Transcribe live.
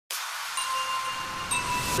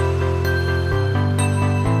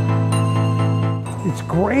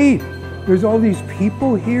great. There's all these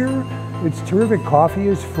people here. It's terrific. Coffee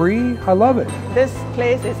is free. I love it. This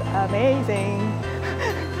place is amazing.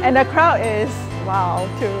 And the crowd is wow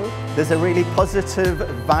too. There's a really positive,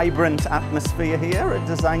 vibrant atmosphere here at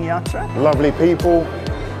Designyatra. Lovely people.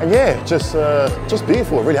 And yeah, just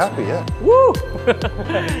beautiful. Really happy, yeah. Woo!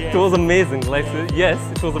 It was amazing. Like, yes,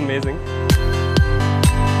 it was amazing.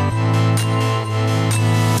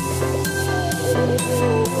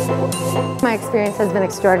 My experience has been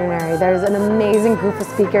extraordinary. There's an amazing group of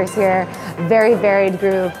speakers here, very varied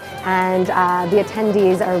group, and the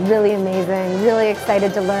attendees are really amazing, really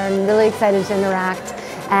excited to learn, really excited to interact,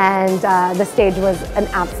 and the stage was an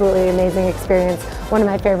absolutely amazing experience. One of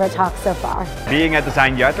my favorite talks so far. Being at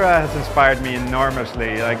Designyatra has inspired me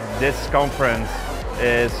enormously. Like, this conference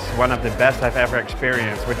is one of the best I've ever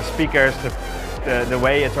experienced, with the speakers, the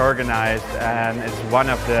way it's organized, and it's one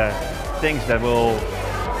of the things that will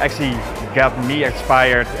actually got me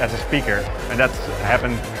inspired as a speaker, and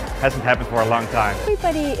hasn't happened for a long time.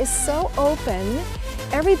 Everybody is so open.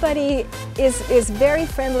 Everybody is very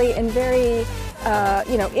friendly and very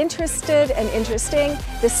interested and interesting.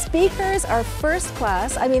 The speakers are first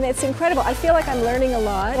class. I mean, it's incredible. I feel like I'm learning a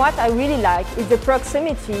lot. What I really like is the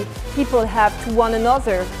proximity people have to one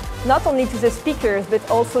another, not only to the speakers but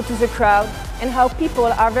also to the crowd, and how people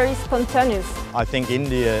are very spontaneous. I think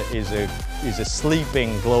India is a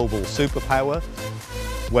sleeping global superpower,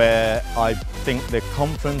 where I think the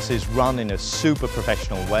conference is run in a super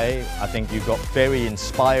professional way. I think you've got very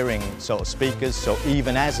inspiring sort of speakers, so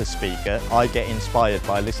even as a speaker, I get inspired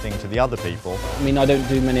by listening to the other people. I mean, I don't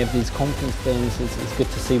do many of these conference things. It's good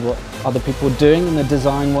to see what other people are doing in the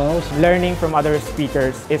design world. Learning from other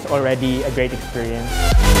speakers is already a great experience.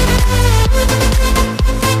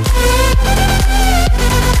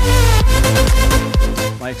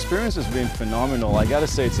 My experience has been phenomenal. I gotta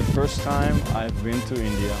say, it's the first time I've been to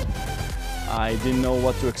India. I didn't know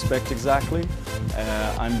what to expect exactly.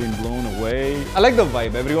 I'm being blown away. I like the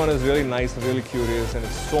vibe. Everyone is really nice and really curious, and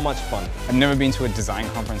it's so much fun. I've never been to a design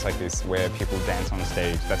conference like this where people dance on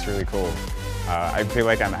stage. That's really cool. I feel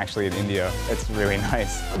like I'm actually in India. It's really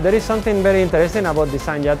nice. There is something very interesting about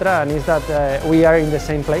Designyatra, and is that we are in the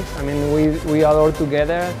same place. I mean, we are all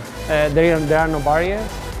together. There are no barriers.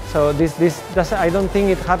 So I don't think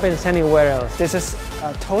it happens anywhere else. This is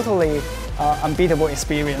a totally unbeatable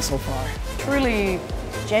experience so far. Truly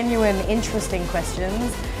genuine, interesting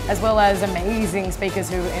questions, as well as amazing speakers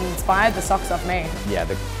who inspired the socks off me. Yeah,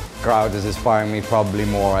 the crowd is inspiring me probably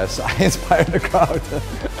more as I inspire the crowd.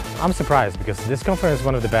 I'm surprised because this conference is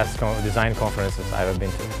one of the best design conferences I've ever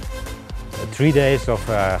been to. 3 days of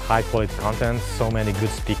high quality content, so many good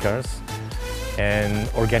speakers. And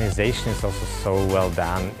organization is also so well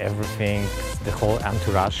done. Everything, the whole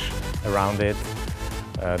entourage around it,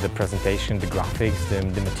 the presentation, the graphics,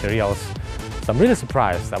 the materials. So I'm really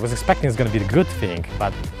surprised. I was expecting it's going to be a good thing,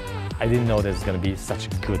 but I didn't know that it's going to be such a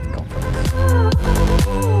good conference.